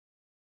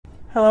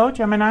Hello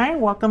Gemini,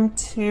 welcome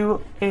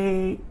to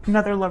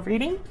another love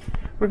reading.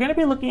 We're going to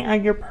be looking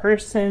at your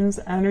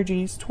person's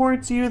energies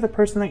towards you, the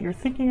person that you're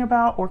thinking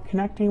about or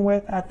connecting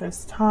with at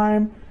this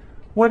time.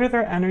 What are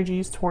their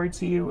energies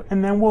towards you?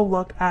 And then we'll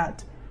look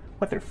at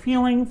what they're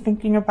feeling,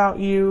 thinking about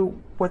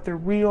you, what their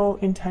real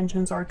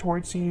intentions are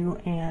towards you,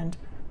 and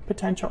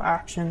potential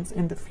actions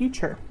in the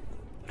future.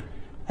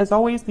 As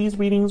always, these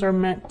readings are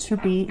meant to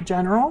be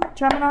general,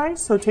 Gemini,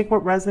 so take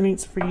what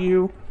resonates for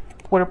you,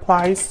 what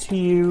applies to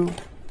you,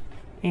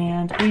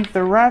 and leave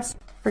the rest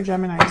for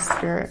Gemini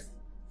spirit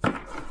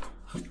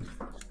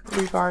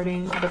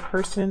regarding the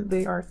person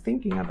they are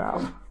thinking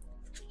about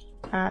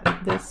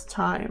at this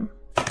time.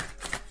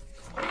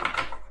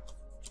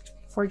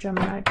 For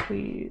Gemini,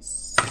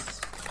 please.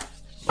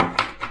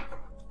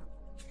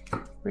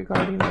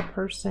 Regarding the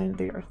person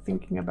they are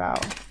thinking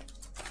about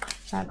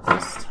at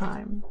this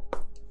time.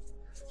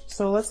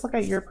 So let's look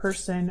at your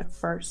person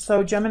first.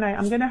 So Gemini,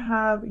 I'm going to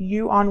have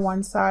you on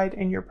one side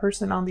and your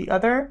person on the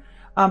other.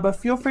 But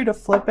feel free to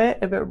flip it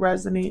if it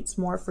resonates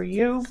more for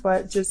you.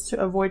 But just to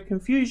avoid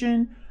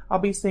confusion, I'll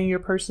be saying your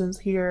person's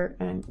here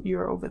and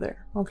you're over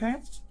there. Okay?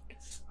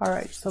 All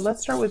right. So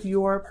let's start with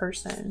your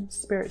person.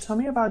 Spirit, tell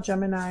me about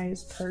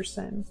Gemini's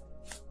person.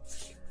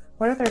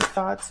 What are their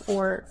thoughts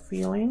or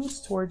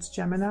feelings towards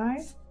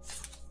Gemini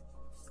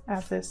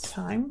at this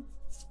time?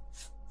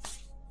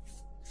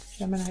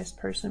 Gemini's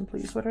person,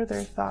 please. What are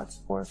their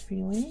thoughts or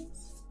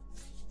feelings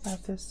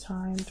at this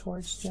time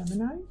towards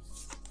Gemini?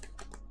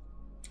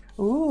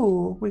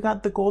 Ooh, we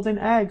got the golden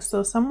egg.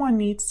 So someone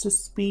needs to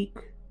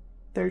speak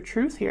their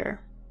truth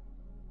here.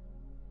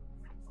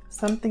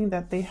 Something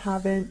that they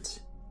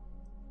haven't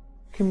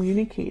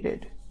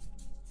communicated.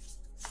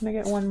 Can I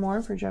get one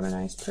more for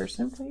Gemini's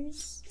person,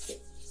 please?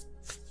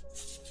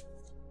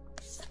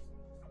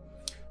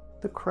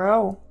 The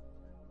crow.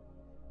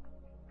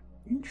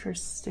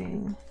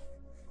 Interesting.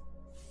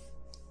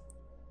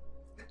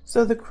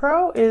 So the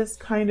crow is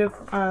kind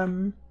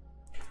of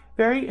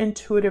very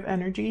intuitive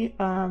energy,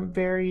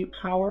 very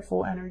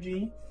powerful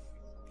energy.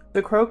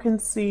 The crow can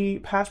see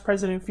past,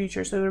 present, and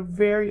future, so they're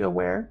very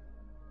aware.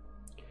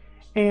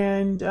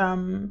 And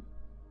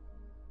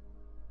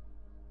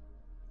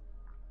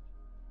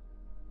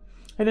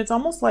it's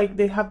almost like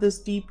they have this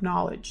deep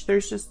knowledge.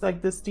 There's just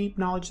like this deep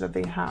knowledge that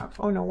they have.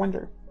 Oh, no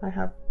wonder. I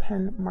have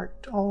pen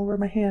marked all over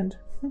my hand.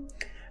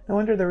 No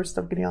wonder there was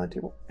stuff getting on the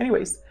table.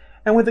 Anyways,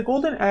 and with the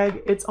golden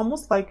egg, it's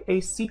almost like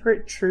a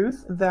secret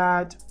truth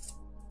that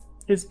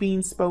is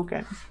being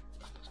spoken.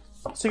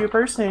 So your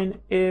person,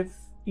 if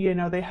you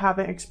know they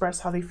haven't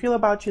expressed how they feel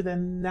about you,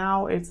 then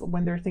now it's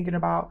when they're thinking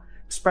about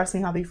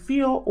expressing how they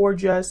feel or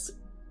just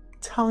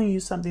telling you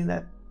something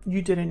that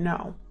you didn't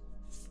know.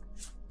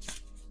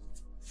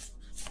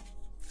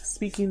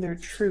 Speaking their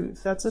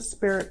truth. That's a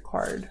spirit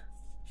card.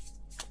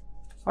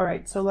 All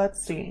right, so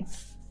let's see.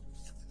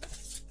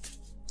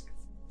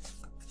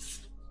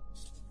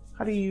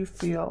 How do you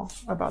feel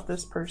about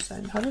this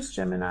person? How does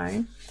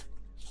Gemini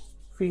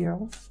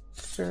feel,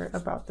 spirit,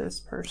 about this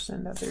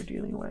person that they're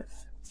dealing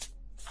with?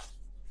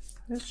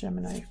 How does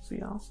Gemini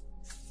feel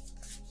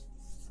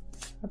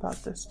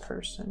about this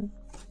person?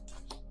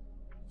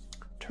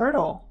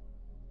 Turtle.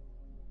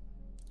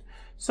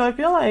 So I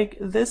feel like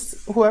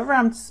this, whoever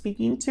I'm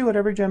speaking to,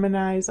 whatever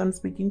Geminis I'm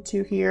speaking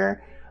to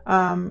here,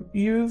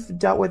 you've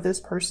dealt with this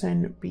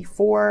person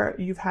before.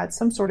 You've had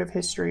some sort of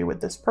history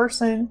with this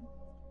person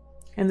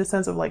in the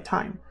sense of like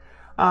time.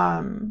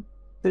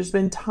 There's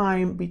been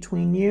time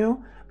between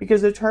you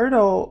because the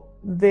turtle,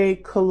 they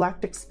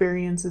collect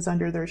experiences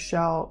under their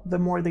shell the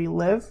more they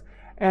live,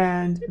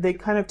 and they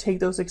kind of take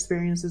those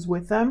experiences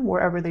with them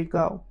wherever they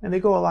go. And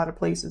they go a lot of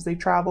places. They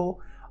travel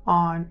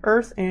on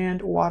earth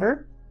and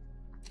water.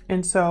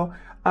 And so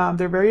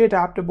they're very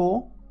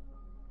adaptable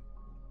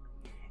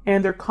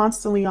and they're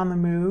constantly on the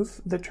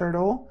move, the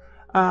turtle.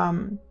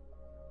 And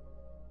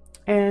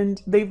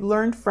they've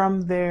learned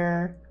from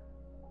their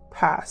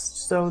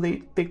past. So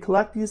they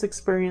collect these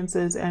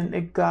experiences and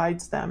it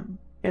guides them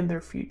in their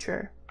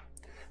future.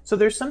 So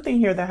there's something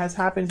here that has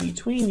happened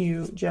between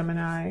you,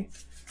 Gemini,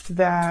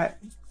 that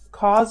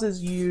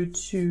causes you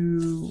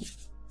to,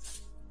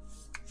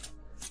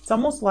 it's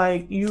almost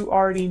like you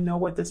already know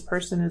what this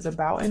person is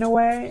about in a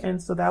way. And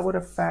so that would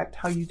affect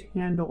how you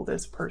handle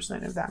this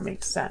person, if that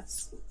makes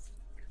sense.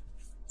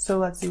 So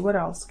let's see, what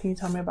else? Can you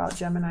tell me about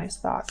Gemini's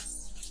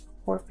thoughts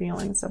or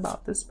feelings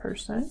about this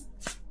person?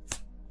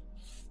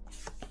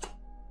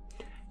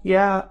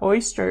 Yeah,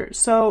 oyster.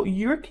 So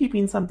you're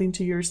keeping something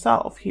to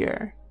yourself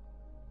here.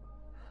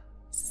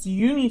 So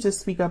you need to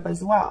speak up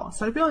as well.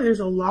 So I feel like there's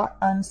a lot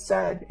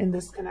unsaid in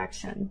this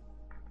connection.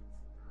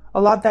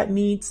 A lot that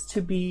needs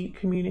to be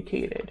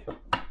communicated.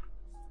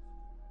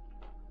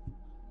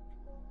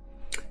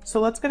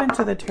 So let's get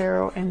into the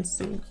tarot and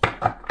see.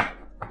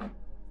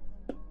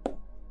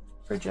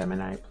 For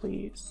Gemini,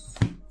 please.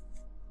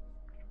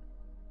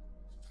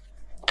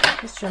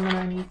 What does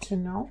Gemini need to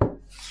know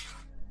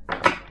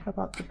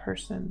about the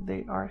person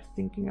they are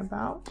thinking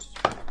about?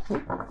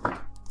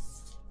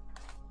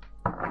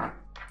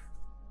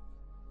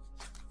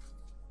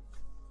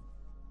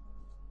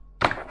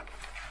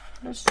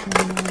 What's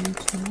Gemini need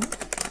to know?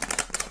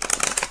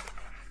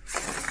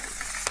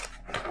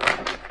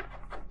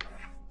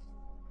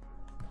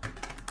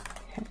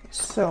 Okay,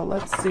 so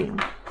let's see.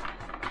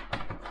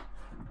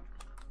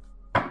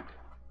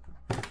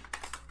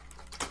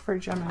 For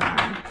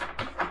Gemini.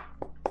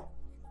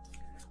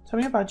 Tell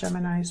me about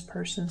Gemini's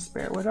person,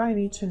 Spirit. What do I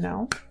need to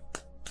know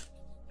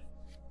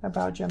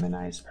about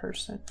Gemini's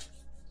person?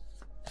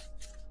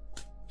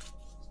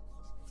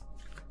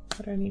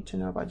 What do I need to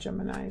know about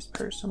Gemini's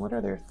person? What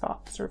are their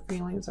thoughts or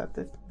feelings at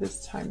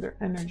this time, their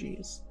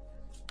energies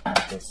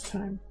at this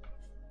time?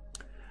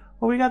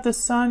 Well, we got the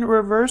Sun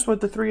reversed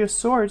with the Three of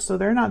Swords, so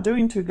they're not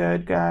doing too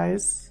good,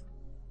 guys.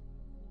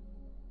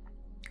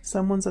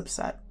 Someone's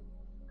upset.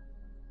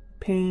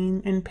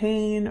 In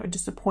pain, or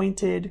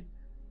disappointed,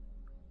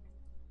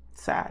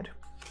 sad.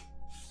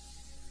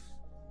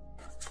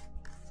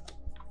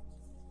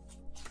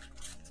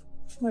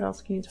 What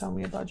else can you tell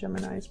me about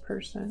Gemini's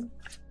person?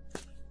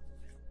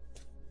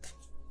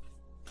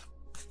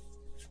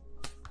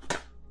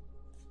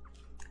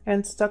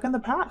 And stuck in the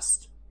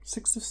past.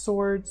 Six of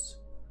Swords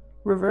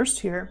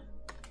reversed here.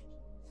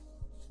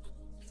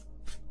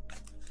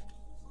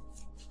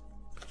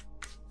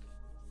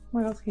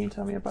 What else can you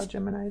tell me about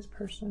Gemini's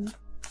person?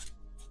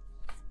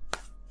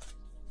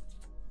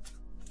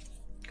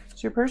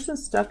 So your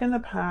person's stuck in the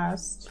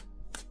past,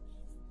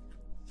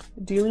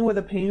 dealing with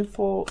a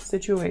painful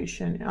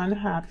situation,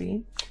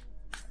 unhappy,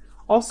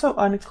 also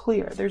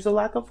unclear. There's a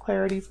lack of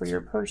clarity for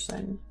your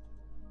person.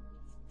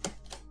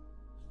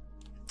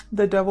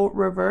 The Devil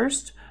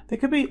reversed. They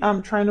could be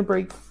trying to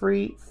break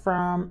free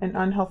from an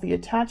unhealthy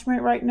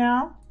attachment right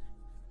now.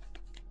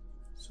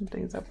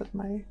 Something's up with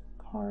my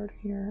card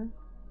here.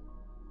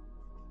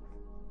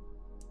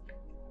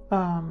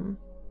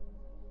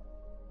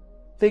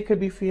 They could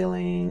be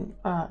feeling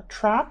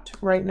trapped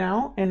right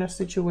now in a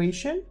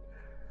situation,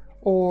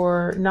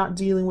 or not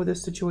dealing with a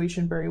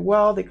situation very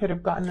well. They could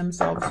have gotten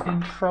themselves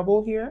in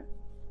trouble here.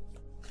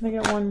 Can I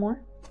get one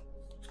more?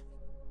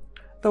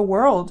 The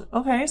World.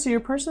 Okay, so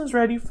your person's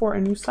ready for a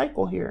new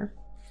cycle here.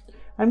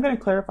 I'm going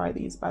to clarify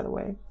these, by the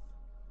way.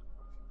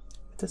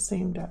 The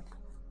same deck.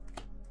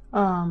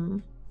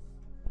 Your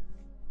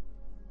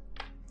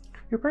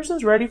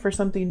person's ready for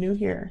something new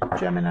here,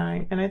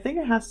 Gemini, and I think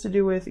it has to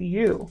do with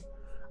you.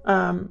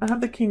 I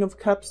have the King of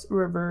Cups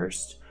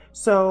reversed.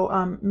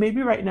 So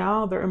maybe right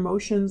now their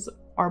emotions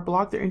are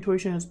blocked, their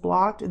intuition is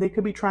blocked. They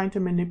could be trying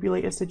to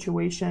manipulate a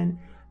situation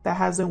that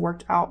hasn't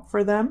worked out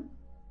for them.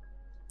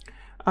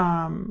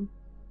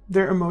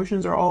 Their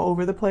emotions are all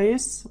over the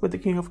place with the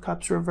King of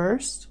Cups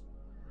reversed.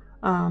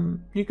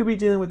 You could be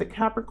dealing with a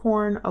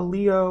Capricorn, a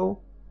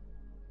Leo,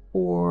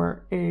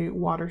 or a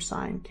water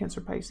sign, Cancer,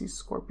 Pisces,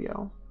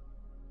 Scorpio.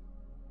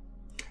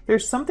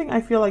 There's something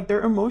I feel like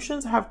their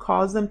emotions have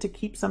caused them to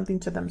keep something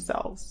to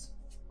themselves.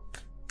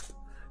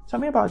 Tell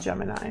me about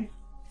Gemini.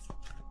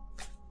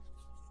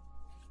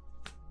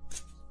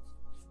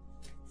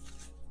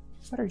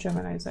 What are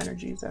Gemini's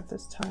energies at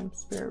this time,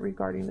 Spirit,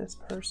 regarding this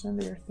person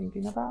they are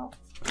thinking about?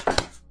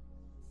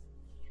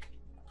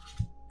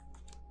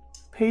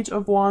 Page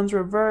of Wands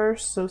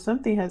reversed. So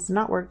something has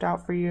not worked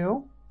out for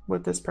you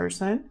with this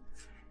person.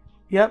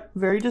 Yep,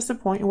 very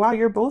disappointing. Wow,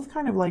 you're both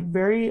kind of like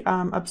very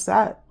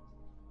upset,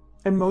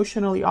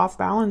 emotionally off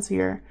balance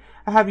here.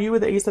 I have you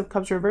with the Ace of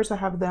Cups reversed. I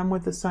have them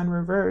with the Sun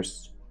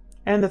reversed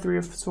and the Three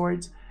of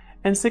Swords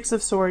and Six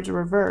of Swords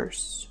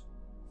reversed.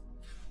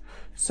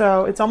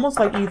 So it's almost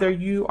like either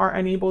you are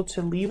unable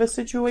to leave a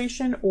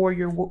situation or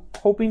you're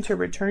hoping to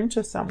return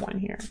to someone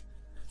here.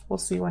 We'll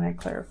see when I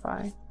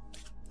clarify.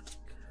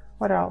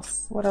 What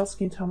else? What else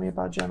can you tell me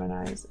about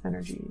Gemini's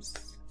energies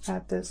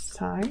at this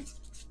time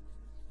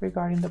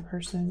regarding the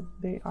person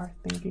they are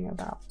thinking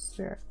about,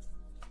 Spirit?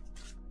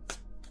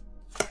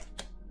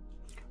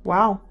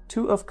 Wow,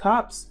 Two of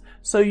Cups.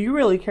 So you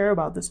really care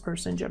about this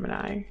person,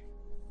 Gemini.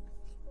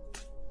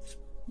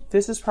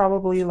 This is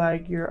probably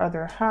like your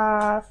other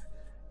half,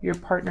 your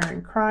partner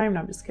in crime.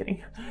 No, I'm just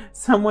kidding.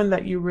 Someone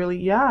that you really,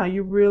 yeah,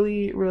 you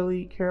really,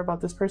 really care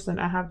about this person.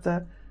 I have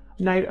the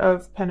Knight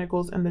of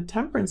Pentacles and the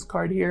Temperance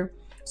card here.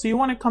 So you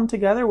want to come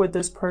together with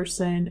this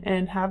person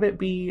and have it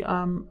be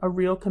a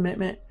real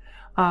commitment.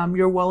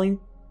 You're willing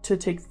to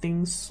take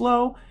things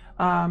slow.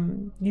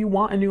 You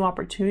want a new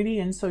opportunity,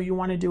 and so you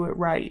want to do it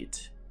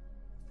right.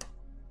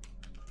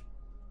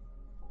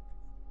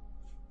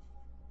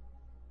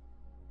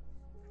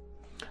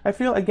 I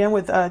feel, again,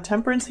 with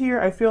Temperance here,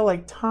 I feel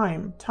like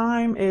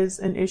time is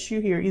an issue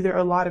here. Either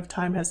a lot of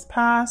time has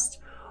passed,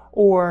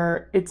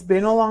 or it's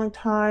been a long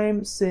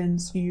time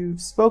since you've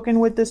spoken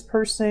with this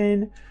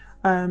person.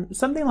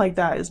 Something like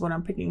that is what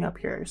I'm picking up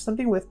here.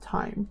 Something with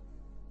time.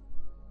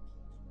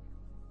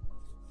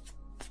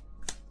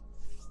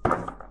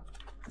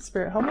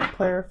 Spirit, help me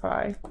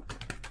clarify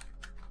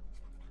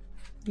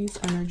these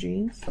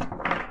energies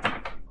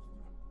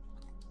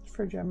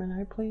for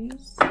Gemini,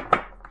 please.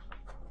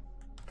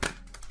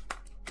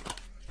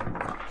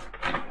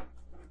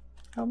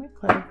 Help me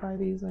clarify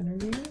these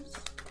energies.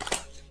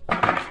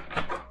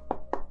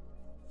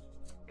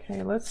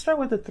 Okay, let's start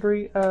with the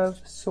Three of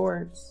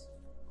Swords.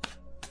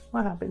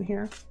 What happened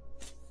here?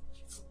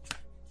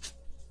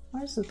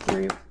 Why is the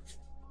 3?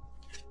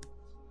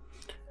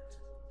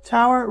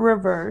 Tower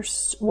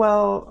reversed.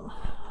 Well,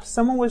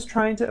 someone was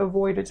trying to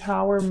avoid a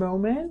tower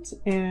moment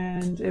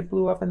and it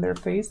blew up in their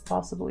face,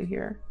 possibly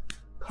here.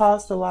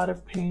 Caused a lot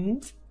of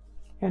pain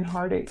and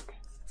heartache.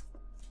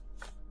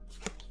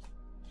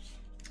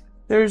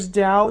 There's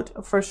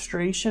doubt,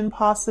 frustration,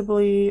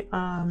 possibly.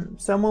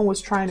 Someone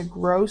was trying to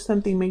grow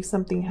something, make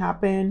something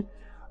happen.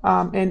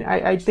 And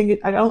I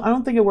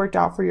don't think it worked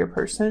out for your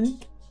person.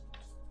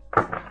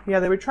 Yeah,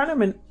 they were trying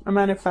to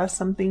manifest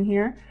something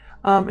here.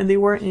 And they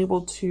weren't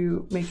able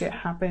to make it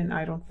happen,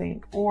 I don't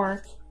think.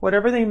 Or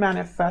whatever they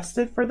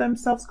manifested for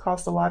themselves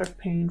caused a lot of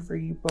pain for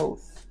you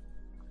both.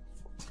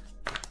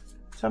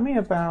 Tell me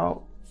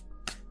about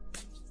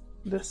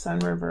the Sun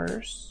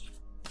reverse.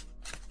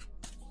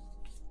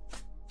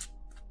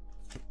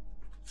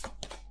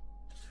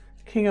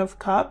 King of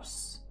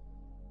Cups.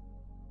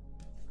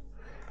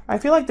 I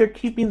feel like they're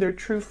keeping their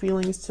true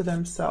feelings to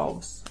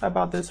themselves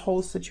about this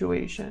whole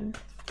situation.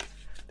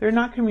 They're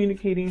not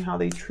communicating how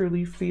they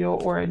truly feel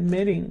or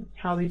admitting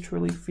how they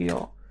truly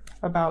feel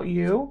about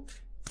you,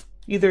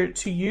 either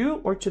to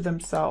you or to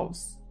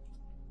themselves.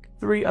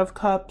 3 of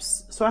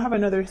Cups. So I have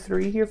another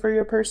 3 here for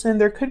your person.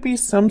 There could be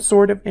some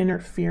sort of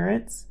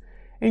interference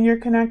in your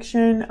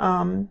connection,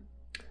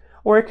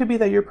 or it could be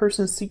that your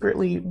person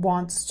secretly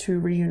wants to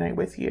reunite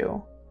with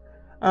you.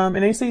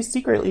 And I say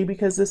secretly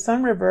because the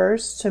Sun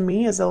reverse to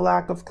me is a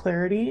lack of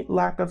clarity,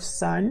 lack of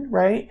sun,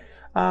 right?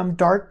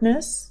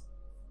 Darkness.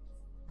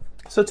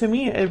 So to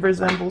me, it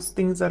resembles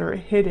things that are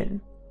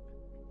hidden.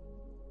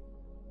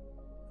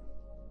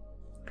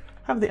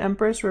 Have the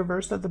Empress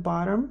reversed at the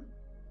bottom.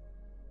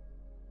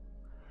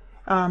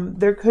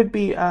 There could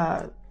be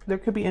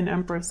an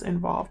Empress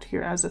involved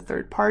here as a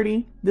third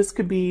party. This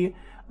could be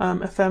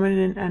a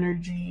feminine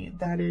energy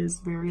that is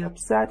very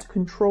upset,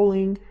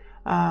 controlling,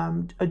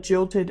 a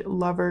jilted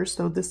lover.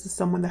 So this is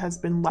someone that has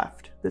been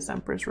left, this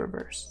Empress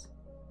reverse.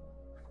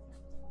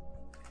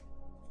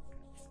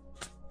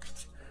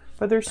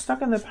 But they're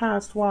stuck in the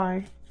past.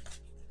 Why?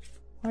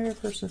 Why are your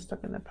person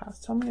stuck in the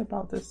past? Tell me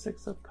about this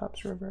 6 of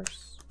Cups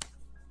reverse.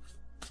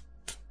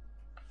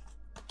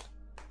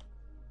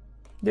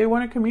 They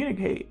want to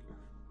communicate.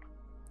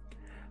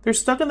 They're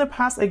stuck in the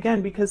past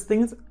again because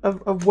things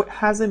of what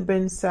hasn't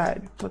been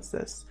said. What's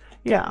this?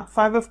 Yeah,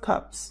 5 of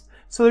Cups.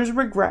 So there's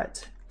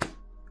regret.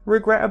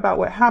 Regret about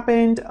what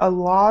happened. A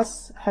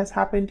loss has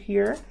happened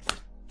here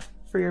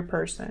for your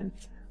person.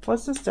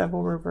 What's this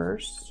Devil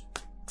reversed?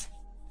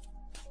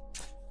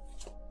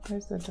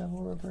 Where's the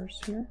Devil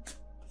reverse here?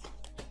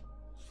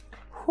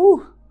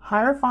 Whew.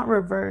 Hierophant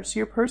reverse.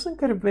 Your person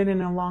could have been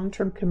in a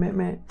long-term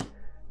commitment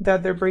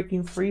that they're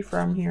breaking free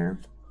from here.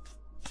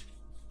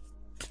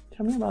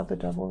 Tell me about the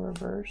Devil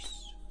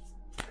reverse.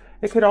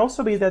 It could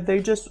also be that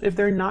they just, if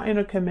they're not in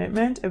a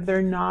commitment, if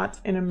they're not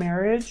in a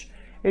marriage,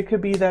 it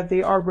could be that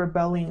they are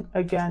rebelling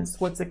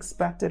against what's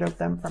expected of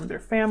them from their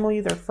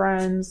family, their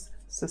friends,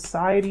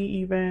 society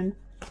even.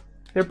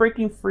 They're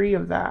breaking free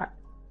of that.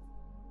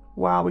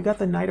 Wow, we got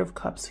the Knight of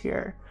Cups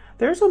here.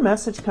 There's a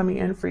message coming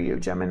in for you,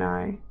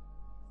 Gemini.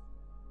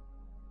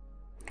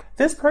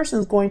 This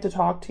person is going to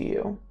talk to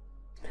you.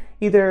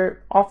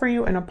 Either offer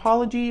you an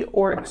apology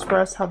or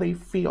express how they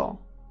feel.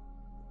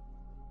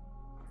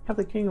 Have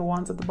the King of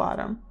Wands at the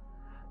bottom.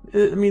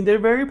 I mean, they're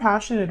very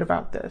passionate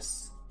about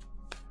this.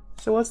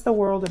 So what's the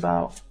world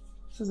about?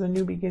 This is a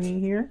new beginning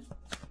here.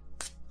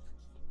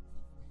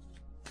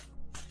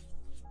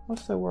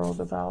 What's the world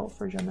about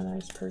for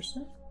Gemini's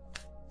person?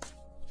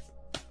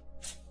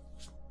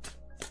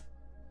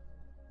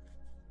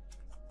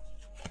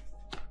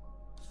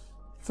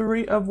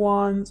 Three of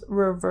Wands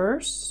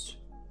reversed.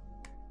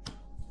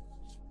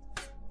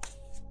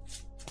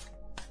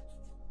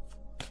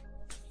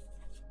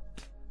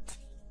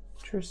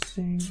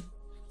 Interesting.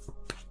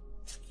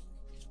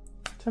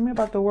 Tell me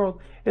about the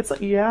world. It's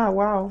like, yeah,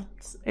 wow.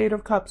 It's 8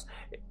 of Cups.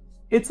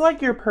 It's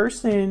like your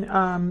person,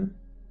 and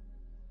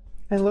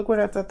look what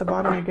it's at the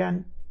bottom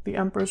again. The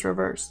Empress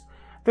reverse.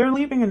 They're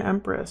leaving an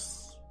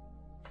Empress.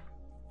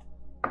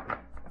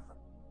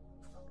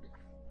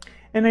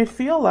 And I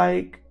feel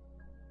like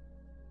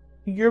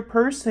your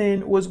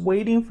person was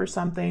waiting for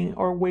something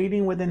or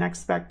waiting with an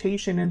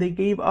expectation, and they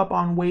gave up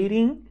on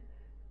waiting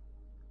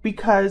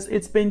because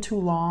it's been too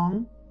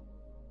long.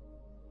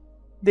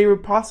 They were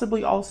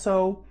possibly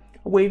also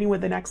waiting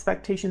with an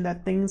expectation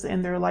that things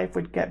in their life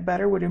would get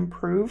better, would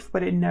improve,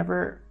 but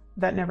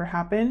that never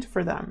happened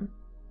for them.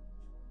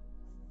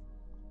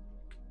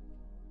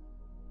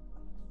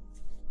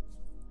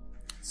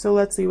 So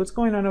let's see what's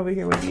going on over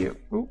here with you.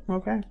 Ooh,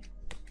 okay.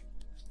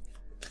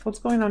 What's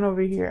going on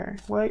over here?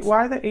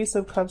 Why the Ace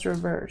of Cups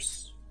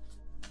reverse?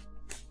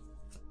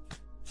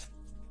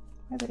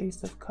 Why the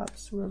Ace of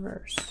Cups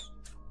reverse?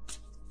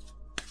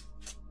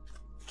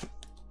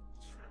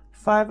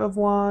 5 of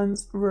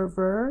Wands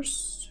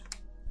reversed.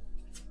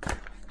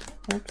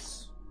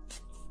 Oops.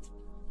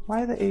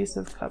 Why the Ace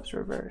of Cups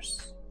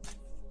reverse?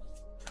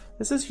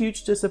 This is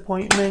huge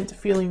disappointment,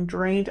 feeling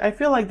drained. I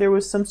feel like there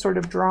was some sort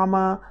of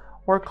drama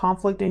or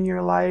conflict in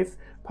your life,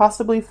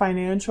 possibly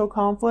financial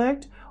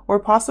conflict, or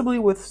possibly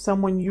with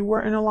someone you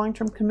were in a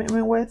long-term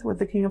commitment with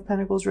the King of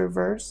Pentacles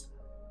reversed.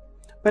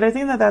 But I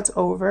think that that's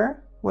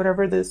over.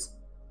 Whatever this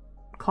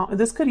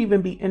could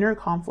even be inner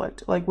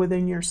conflict, like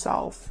within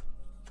yourself.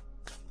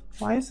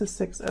 Why is the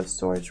Six of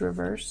Swords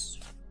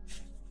reversed?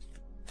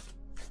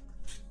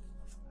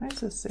 Why is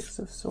the Six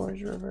of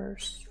Swords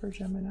reversed for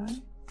Gemini?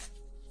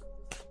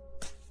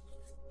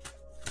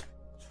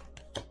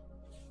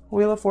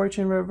 Wheel of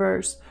Fortune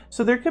reversed.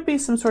 So there could be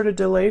some sort of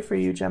delay for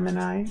you,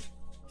 Gemini.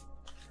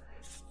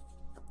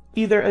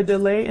 Either a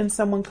delay in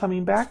someone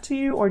coming back to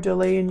you or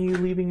delay in you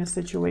leaving a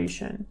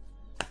situation.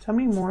 Tell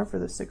me more for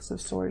the Six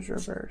of Swords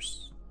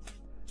reversed.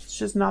 It's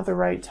just not the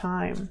right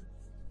time.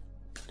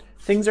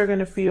 Things are going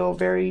to feel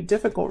very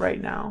difficult right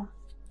now.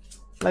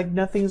 Like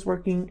nothing's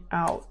working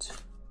out.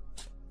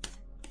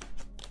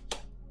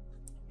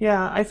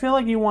 Yeah, I feel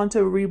like you want to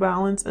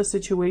rebalance a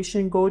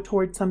situation, go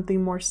towards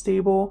something more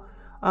stable,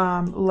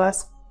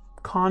 less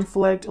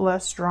conflict,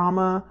 less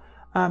drama.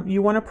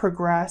 You want to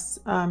progress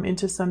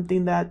into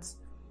something that's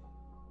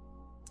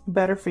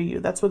better for you.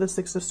 That's what the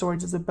Six of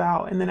Swords is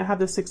about. And then I have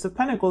the Six of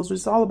Pentacles, which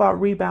is all about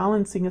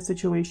rebalancing a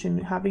situation,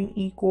 having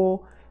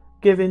equal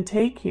give and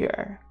take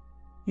here.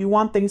 You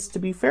want things to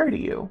be fair to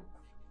you.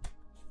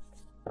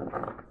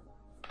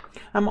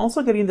 I'm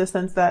also getting the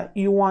sense that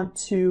you want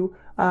to,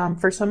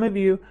 for some of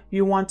you,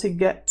 you want to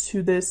get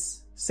to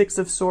this Six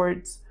of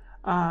Swords.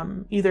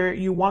 Either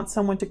you want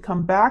someone to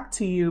come back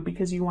to you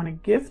because you want to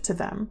give to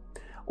them,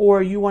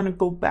 or you want to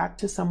go back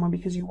to someone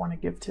because you want to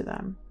give to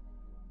them.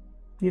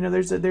 You know,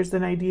 there's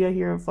an idea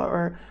here of,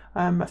 or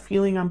a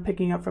feeling I'm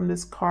picking up from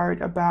this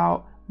card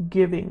about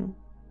giving.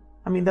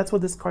 I mean, that's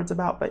what this card's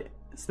about, but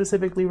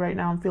specifically right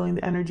now, I'm feeling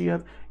the energy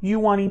of you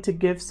wanting to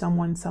give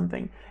someone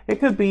something.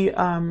 It could be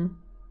a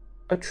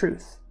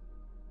truth.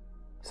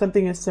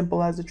 Something as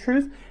simple as a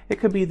truth. It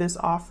could be this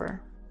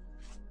offer.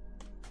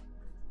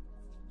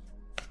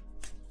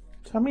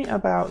 Tell me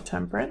about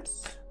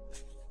Temperance.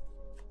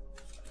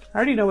 I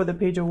already know what the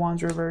Page of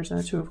Wands reversed and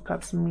the Two of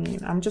Cups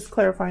mean. I'm just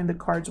clarifying the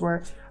cards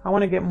where I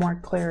want to get more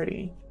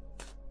clarity.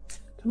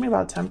 Tell me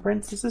about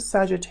Temperance. This is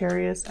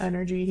Sagittarius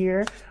energy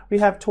here. We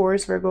have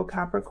Taurus, Virgo,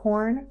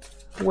 Capricorn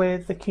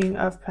with the King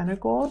of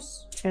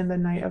Pentacles and the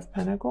Knight of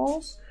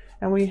Pentacles.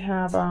 And we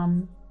have,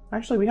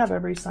 actually we have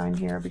every sign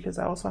here because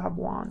I also have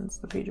Wands,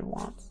 the Page of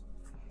Wands.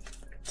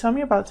 Tell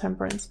me about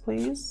Temperance,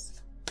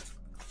 please.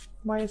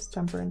 Why is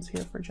Temperance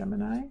here for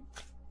Gemini?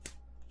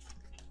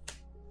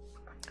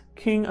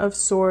 King of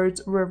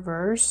Swords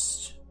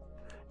reversed.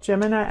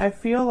 Gemini, I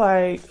feel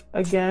like,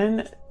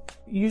 again,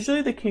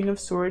 usually the King of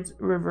Swords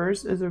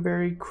reversed is a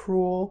very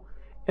cruel,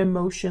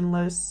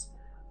 emotionless,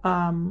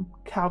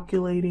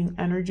 calculating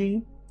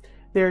energy.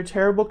 They're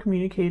terrible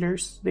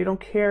communicators. They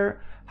don't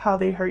care how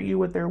they hurt you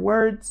with their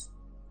words.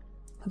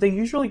 They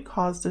usually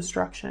cause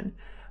destruction.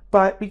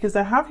 But because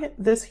I have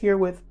this here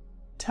with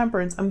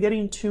Temperance, I'm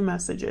getting two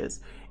messages.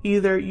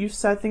 Either you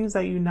said things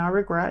that you now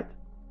regret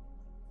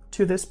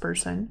to this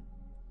person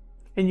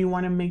and you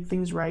want to make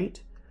things right,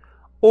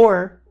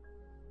 or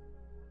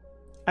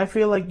I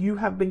feel like you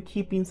have been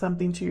keeping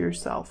something to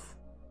yourself,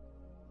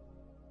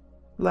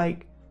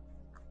 like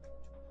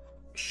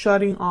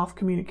shutting off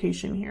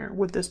communication here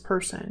with this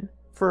person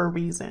for a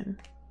reason.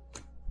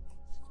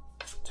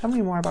 Tell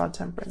me more about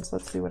Temperance.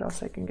 Let's see what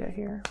else I can get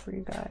here for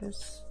you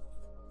guys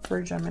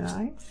for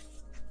Gemini.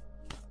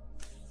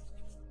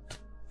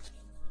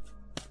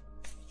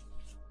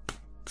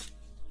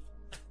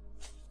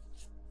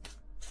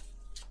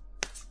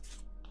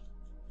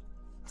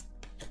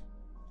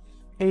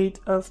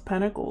 Eight of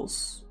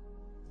Pentacles.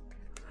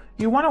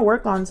 You want to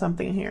work on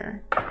something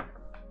here.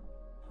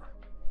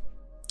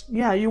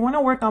 Yeah, you want to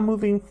work on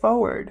moving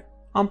forward,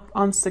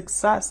 on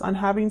success, on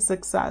having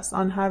success,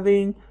 on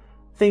having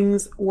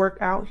things work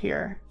out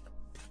here.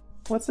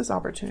 What's this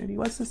opportunity?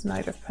 What's this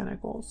Knight of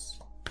Pentacles?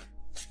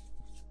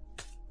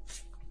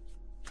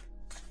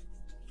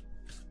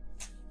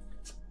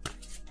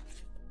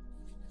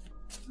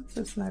 What's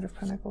this Knight of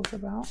Pentacles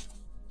about?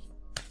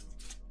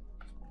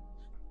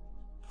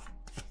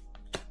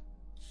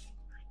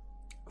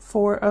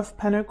 Four of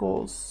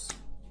Pentacles.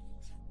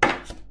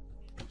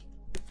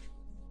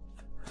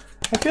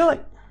 I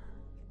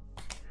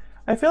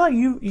feel like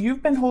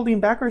you've been holding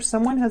back, or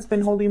someone has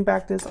been holding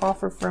back this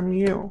offer from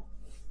you.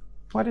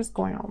 What is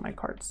going on with my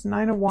cards?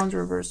 Nine of Wands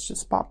reversed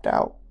just popped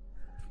out.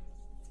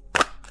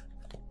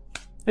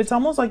 It's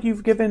almost like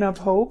you've given up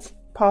hope,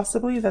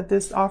 possibly, that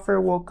this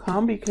offer will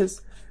come,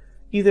 because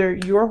either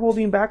you're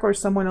holding back or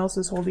someone else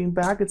is holding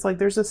back. It's like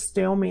there's a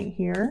stalemate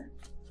here.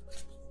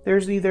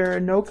 There's either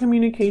no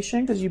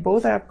communication, because you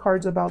both have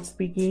cards about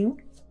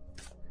speaking,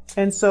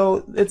 and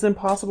so it's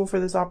impossible for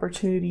this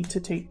opportunity to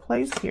take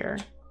place here.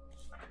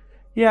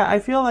 Yeah, I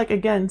feel like,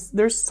 again,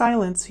 there's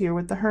silence here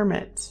with the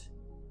Hermit.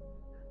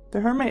 The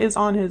Hermit is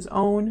on his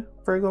own,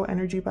 Virgo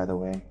energy, by the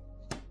way.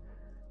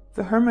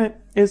 The Hermit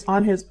is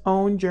on his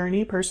own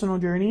journey, personal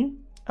journey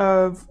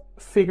of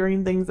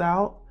figuring things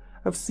out,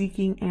 of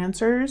seeking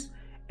answers,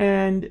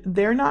 and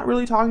they're not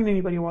really talking to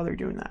anybody while they're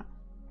doing that.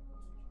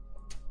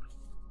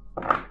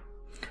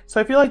 So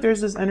I feel like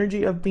there's this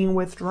energy of being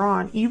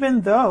withdrawn,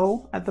 even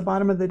though at the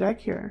bottom of the deck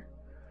here,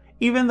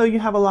 even though you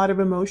have a lot of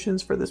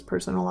emotions for this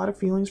person, a lot of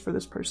feelings for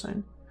this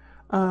person,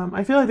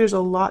 I feel like there's a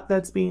lot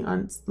that's being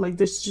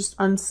this just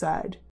unsaid.